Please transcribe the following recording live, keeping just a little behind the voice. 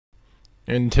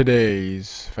In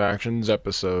today's Factions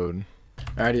episode.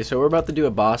 Alrighty, so we're about to do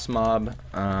a boss mob.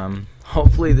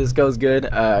 Hopefully this goes good.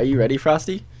 Are you ready,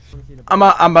 Frosty? I'm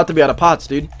about to be out of pots,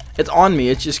 dude. It's on me.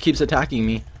 It just keeps attacking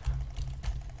me.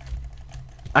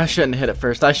 I shouldn't hit it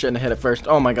first.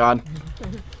 Oh my god.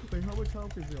 Wait, how much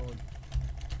health is it on?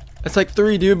 It's like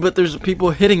 3, dude, but there's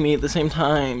people hitting me at the same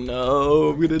time. No,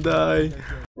 I'm gonna die.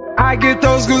 I get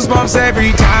those goosebumps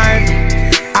every time.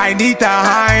 I need the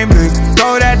Heimlich,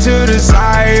 throw that to the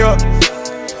side.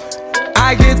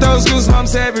 I get those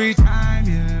goosebumps every time.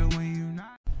 Yeah, when you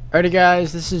not. Alrighty,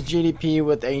 guys, this is GDP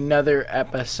with another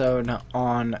episode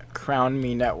on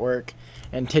CROWNME Network.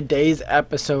 In today's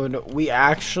episode, we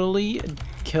actually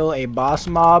kill a boss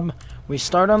mob. We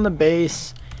start on the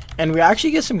base, and we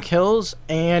actually get some kills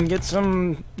and get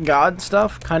some god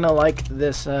stuff, kind of like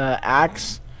this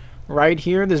axe right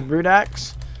here, this brute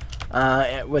axe,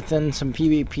 within some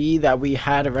PvP that we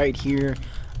had right here.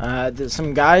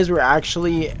 Some guys were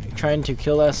actually trying to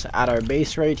kill us at our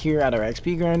base right here, at our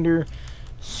XP grinder.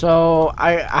 So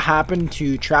I happened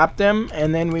to trap them,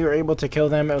 and then we were able to kill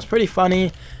them. It was pretty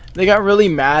funny. They got really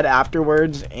mad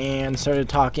afterwards and started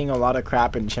talking a lot of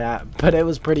crap in chat, but it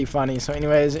was pretty funny. So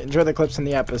anyways, enjoy the clips in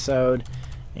the episode,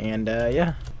 and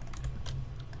yeah.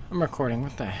 I'm recording.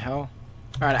 What the hell?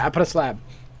 Alright, I put a slab.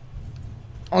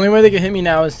 Only way they can hit me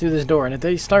now is through this door, and if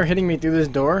they start hitting me through this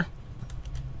door...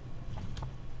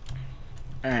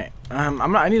 Alright,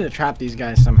 I need to trap these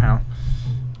guys somehow.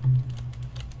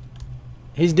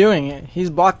 He's doing it. He's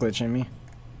block glitching me.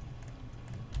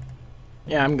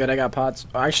 Yeah, I'm good. I got pots.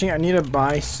 Actually, I need to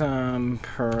buy some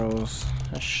pearls.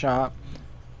 A shop.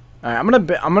 Alright,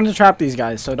 I'm gonna trap these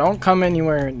guys. So don't come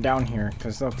anywhere down here,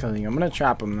 cause they'll kill you. I'm gonna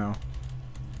trap them though.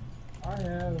 I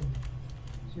have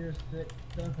tier 6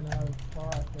 stuff and I have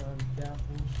pot gapples.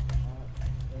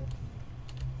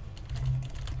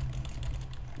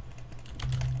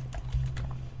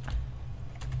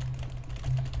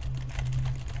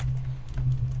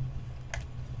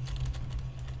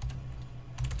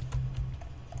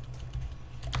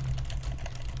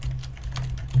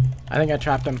 I think I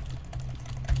trapped him.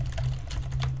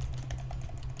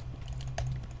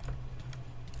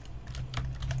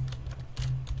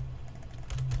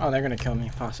 Oh, they're gonna kill me,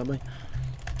 possibly.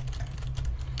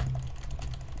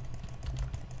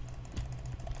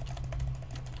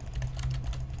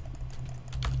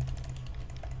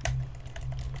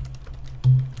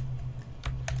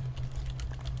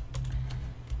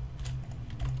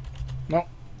 Nope,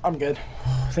 I'm good.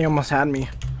 They almost had me.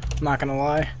 I'm not gonna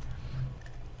lie.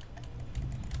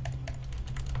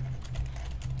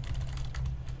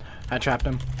 I trapped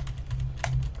him.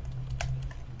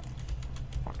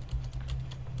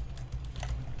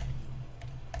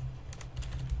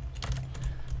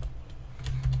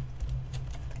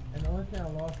 And the only thing I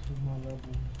lost was my level.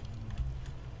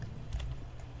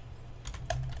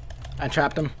 I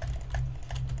trapped him. Is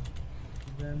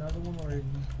there another one or is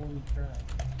he fully trapped?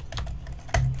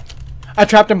 I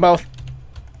trapped them both.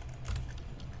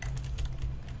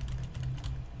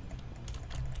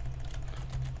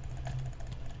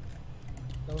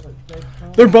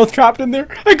 They're both trapped in there.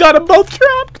 I got them both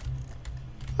trapped.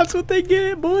 That's what they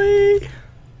get, boy.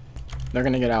 They're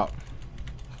gonna get out.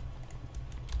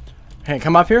 Hey,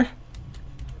 come up here.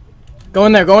 Go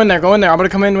in there, go in there, go in there. I'm gonna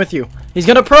come in with you. He's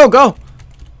gonna pro, go.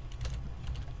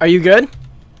 Are you good?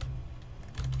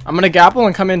 I'm gonna gapple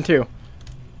and come in too.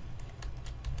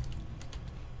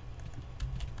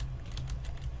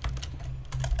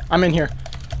 I'm in here.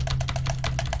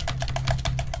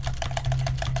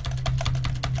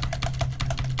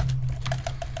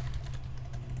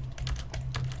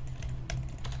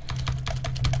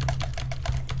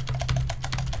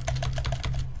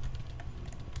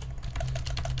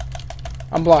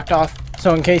 I'm blocked off,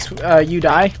 so in case you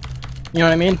die, you know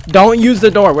what I mean? Don't use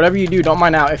the door. Whatever you do, don't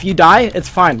mind out. If you die, it's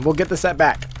fine. We'll get the set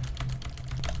back.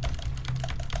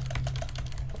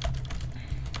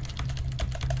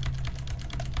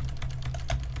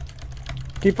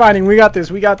 Keep fighting. We got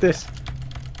this. We got this.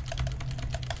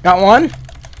 Got one.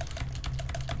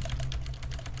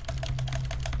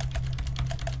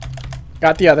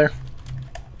 Got the other.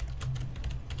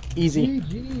 Easy.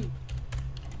 GG.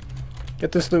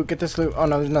 Get this loot, get this loot. Oh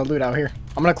no, there's no loot out here.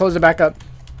 I'm gonna close it back up.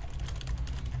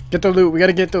 Get the loot, we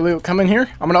gotta get the loot. Come in here.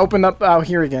 I'm gonna open up out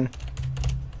here again.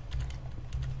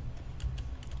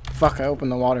 Fuck, I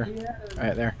opened the water.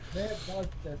 Right there.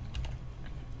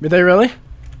 Did they really?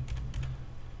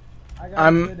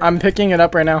 I'm picking it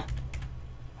up right now.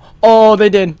 Oh, they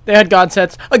did. They had god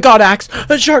sets. A god axe.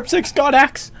 A sharp 6 god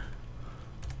axe.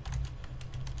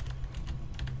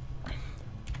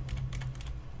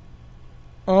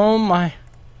 Oh my.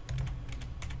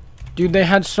 Dude, they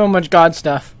had so much god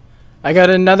stuff. I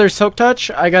got another silk touch.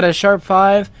 I got a sharp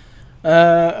 5.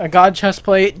 A god chest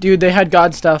plate. Dude, they had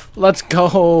god stuff. Let's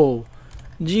go.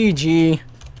 GG.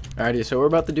 Alrighty, so we're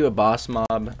about to do a boss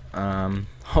mob.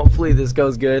 Hopefully this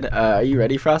goes good. Are you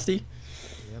ready, Frosty?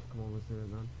 Yep, come on, let's do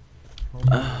it,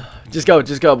 man.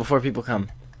 Just go before people come.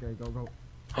 Okay, go.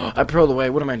 I pearled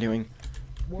away. What am I doing?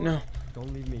 What? No.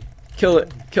 Don't leave me. Kill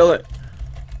it. Kill it.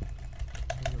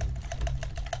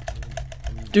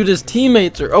 Dude, his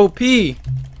teammates are OP. I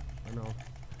know.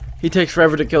 He takes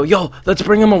forever to kill. Yo, let's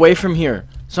bring him away from here.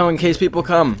 So in case people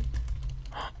come.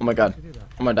 Oh my god.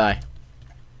 I'm gonna die.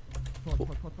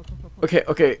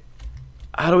 Okay.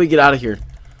 How do we get out of here?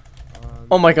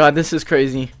 Oh my god, this is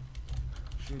crazy.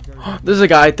 There's a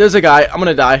guy. I'm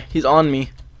gonna die. He's on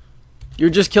me. You're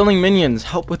just killing minions.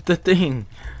 Help with the thing.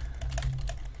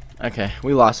 Okay,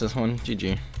 we lost this one. GG.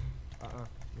 Yeah, but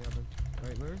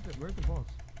wait, where's the boss?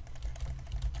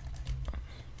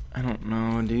 I don't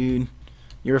know, dude.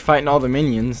 You were fighting all the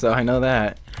minions, so I know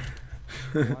that.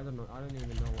 Oh, I don't know. I don't even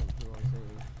know who I'm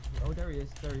saying. Oh, there he is.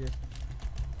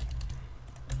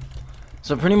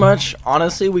 So pretty much,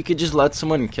 honestly, we could just let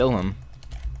someone kill him.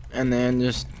 And then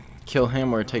just kill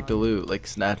him or take the loot, like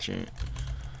snatch it.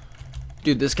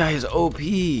 Dude, this guy is OP.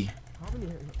 How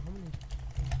many?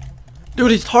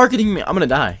 Dude, he's targeting me. I'm gonna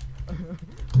die. Come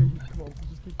on,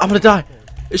 just keep I'm gonna die.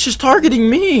 It's just targeting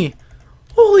me.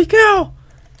 Holy cow.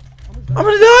 How much I'm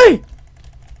gonna die.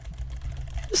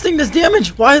 This thing does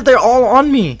damage. Why are they all on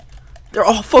me? They're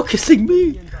all focusing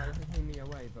me. taking me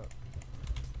away, but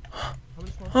how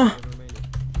much Huh. more is remaining?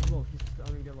 He's low. He's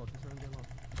starting to get low.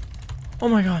 Oh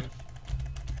my god.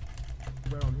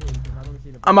 Where I'm hitting, because I don't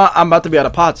see the. I'm about to be out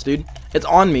of pots, dude. It's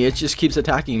on me. It just keeps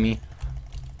attacking me.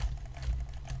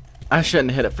 I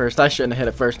shouldn't hit it first.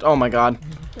 Oh my god.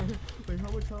 Wait,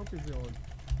 how much health is it on?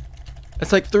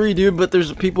 It's like 3, dude, but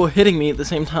there's people hitting me at the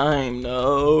same time.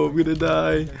 No, I'm gonna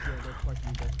die.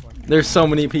 That's lucky. There's so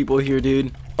many people here,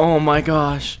 dude. Oh my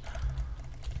gosh.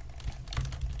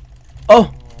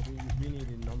 Oh, Oh, we need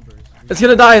in numbers. it's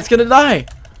gonna die. It's gonna die.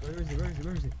 Where is he?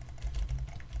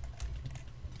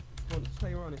 Come on,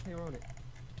 stay around it. I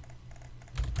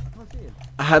can't see him.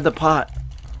 I had the pot.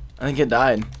 I think it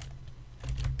died.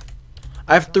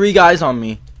 I have 3 guys on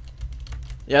me.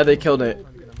 Yeah, they killed it. I'm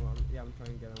trying to get him around. Yeah, I'm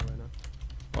trying to get him right now.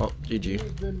 Oh, GG.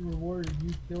 You've been rewarded.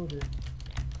 You killed it.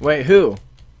 Wait, who?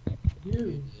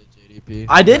 You. JDP.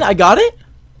 I did? I got it?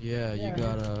 Yeah, you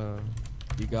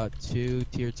got 2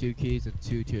 tier 2 keys and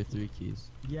 2 tier 3 keys.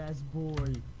 Yes,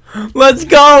 boy. Let's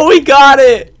go. We got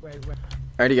it. Wait.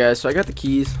 Alrighty, guys. So I got the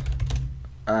keys.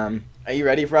 Are you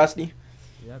ready, Frosty?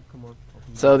 Yep, come on.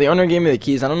 So the owner gave me the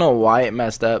keys. I don't know why it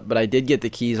messed up, but I did get the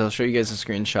keys. I'll show you guys a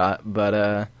screenshot.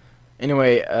 But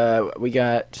anyway, we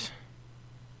got,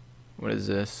 what is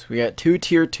this? We got 2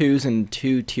 tier 2s and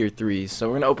 2 tier 3s. So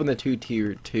we're gonna open the 2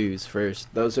 tier 2s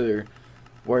first. Those are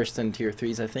worse than tier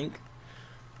 3s, I think.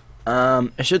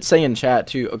 It should say in chat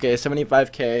too. Okay,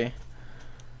 75k.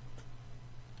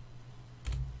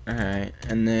 All right,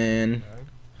 and then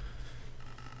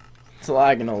it's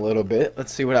lagging a little bit.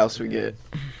 Let's see what else we get.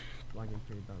 Lagging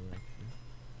pretty bad, actually.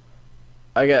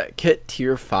 I got kit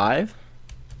tier 5.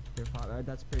 Tier 5,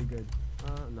 that's pretty good.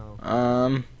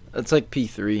 No. It's like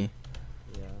P3.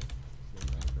 Yeah.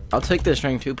 I'll take the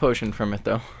strength 2 potion from it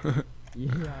though.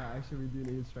 Yeah, actually we do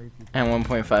need strength. And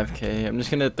 1.5k. I'm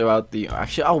just gonna throw out the.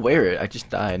 Actually, I'll wear it. I just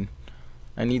died.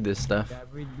 I need this stuff. Yeah,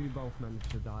 we both managed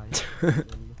to die. It's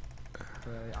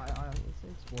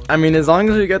worth I mean, as long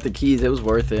as we got the keys, it was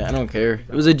worth it. I don't care.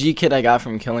 It was a G kit I got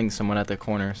from killing someone at the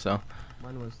corner, so.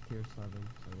 Mine was tier 7, so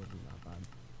it wasn't that bad.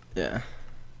 Yeah.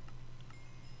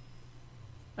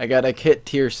 I got a kit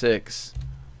tier 6.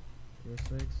 Tier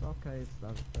 6, okay,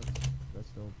 that's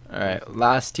still. Alright,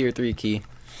 last tier 3 key.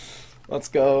 Let's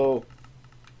go.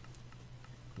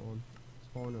 Come on.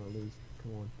 Spawner at least.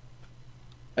 Come on.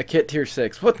 A kit tier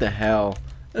 6. What the hell?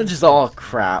 That's just all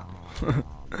crap. Man.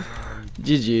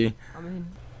 GG. I mean,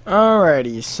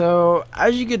 Alrighty, so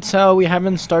as you could tell, we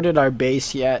haven't started our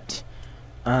base yet,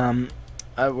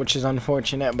 which is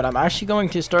unfortunate, but I'm actually going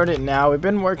to start it now. We've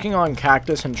been working on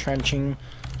cactus and trenching,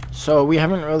 so we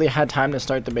haven't really had time to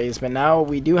start the base, but now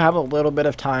we do have a little bit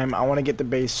of time. I want to get the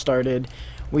base started.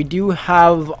 We do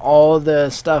have all the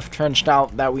stuff trenched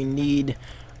out that we need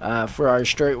for our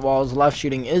straight walls. Left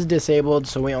shooting is disabled,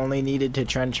 so we only needed to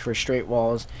trench for straight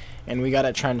walls, and we got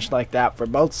it trenched like that for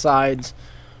both sides.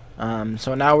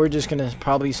 So now we're just gonna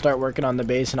probably start working on the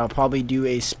base, and I'll probably do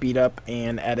a speed up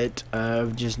and edit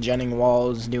of just genning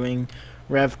walls, doing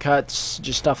rev cuts,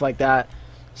 just stuff like that.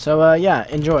 So yeah,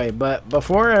 enjoy. But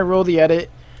before I roll the edit,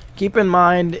 keep in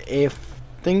mind if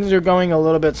things are going a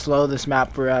little bit slow this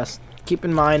map for us, keep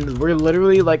in mind we're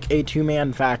literally like a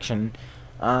two-man faction.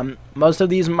 Most of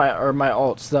these are my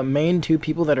alts. The main two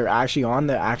people that are actually on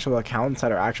the actual accounts that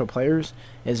are actual players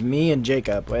is me and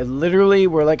Jacob. Literally,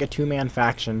 we're like a two-man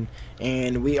faction,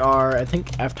 and we are, I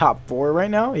think, F-top 4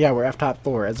 right now. Yeah, we're F-top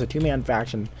 4 as a two-man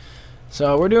faction.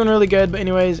 So we're doing really good. But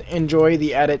anyways, enjoy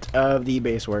the edit of the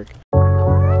base work.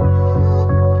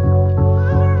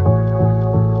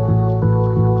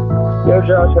 Yo,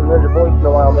 Josh, haven't heard your voice in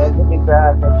a while, man. Hit me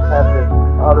back. I just have this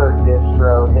other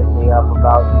distro hit me up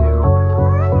about you.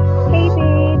 Hey,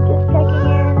 babe, just checking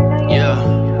in. I know you're Yeah.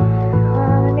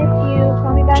 I miss you.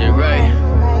 Call me back. J-Ray.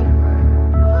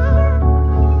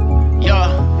 Bye.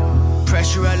 Yeah.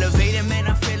 Pressure elevated, man.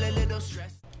 I feel a little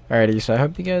stressed. Alrighty, so I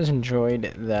hope you guys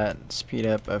enjoyed that speed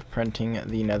up of printing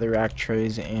the netherrack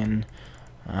trays in.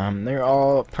 They're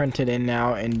all printed in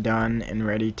now and done and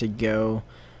ready to go.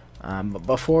 But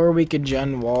before we could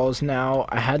gen walls now,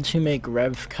 I had to make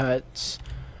rev cuts.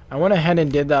 I went ahead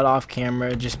and did that off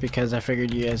camera just because I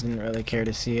figured you guys didn't really care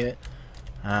to see it.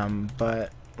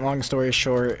 But long story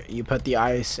short, you put the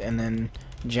ice and then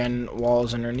gen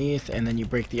walls underneath, and then you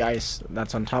break the ice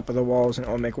that's on top of the walls and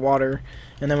it will make water.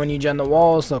 And then when you gen the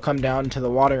walls, they'll come down to the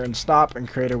water and stop and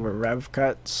create a rev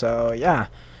cut. So yeah,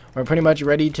 we're pretty much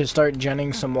ready to start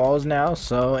genning some walls now,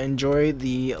 so enjoy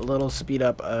the little speed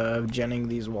up of genning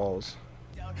these walls.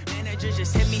 Manager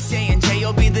just hit me saying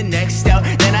J.O. be the next out.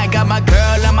 Then I got my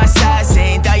girl on my side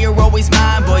saying that you're always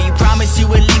mine. Boy, you promised you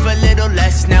would leave a little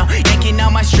less now. Yanking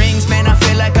on my strings, man, I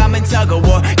feel like I'm in tug of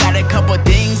war. Got a couple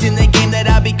things in the game that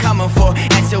I'll be coming for.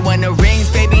 Answer when the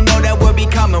rings, baby, know that we're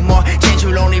becoming more. Change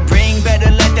will only bring better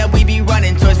luck that we be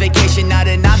running towards. Vacation not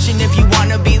an option if you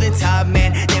wanna be the top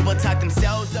man. They will talk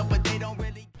themselves up, but they don't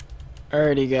really.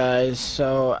 Alrighty guys,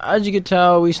 so as you can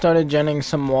tell, we started genning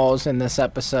some walls in this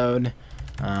episode.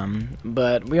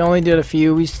 But we only did a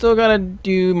few. We still gotta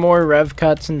do more rev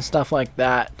cuts and stuff like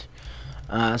that.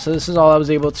 So this is all I was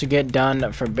able to get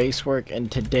done for base work in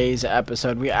today's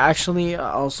episode. We actually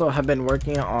also have been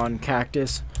working on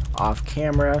cactus off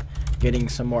camera, getting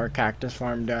some more cactus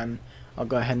farm done. I'll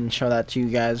go ahead and show that to you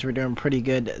guys. We're doing pretty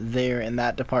good there in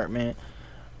that department.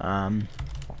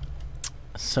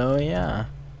 So yeah,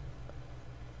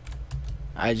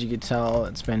 as you can tell,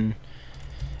 it's been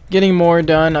getting more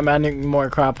done. I'm adding more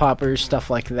crop hoppers, stuff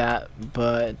like that,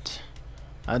 but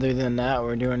other than that,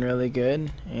 we're doing really good.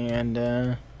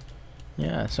 And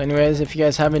yeah, so anyways, if you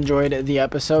guys have enjoyed the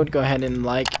episode, go ahead and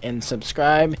like and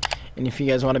subscribe. And if you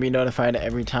guys want to be notified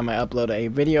every time I upload a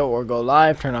video or go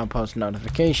live, turn on post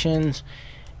notifications.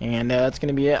 And that's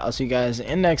gonna be it. I'll see you guys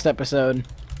in next episode.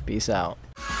 Peace out.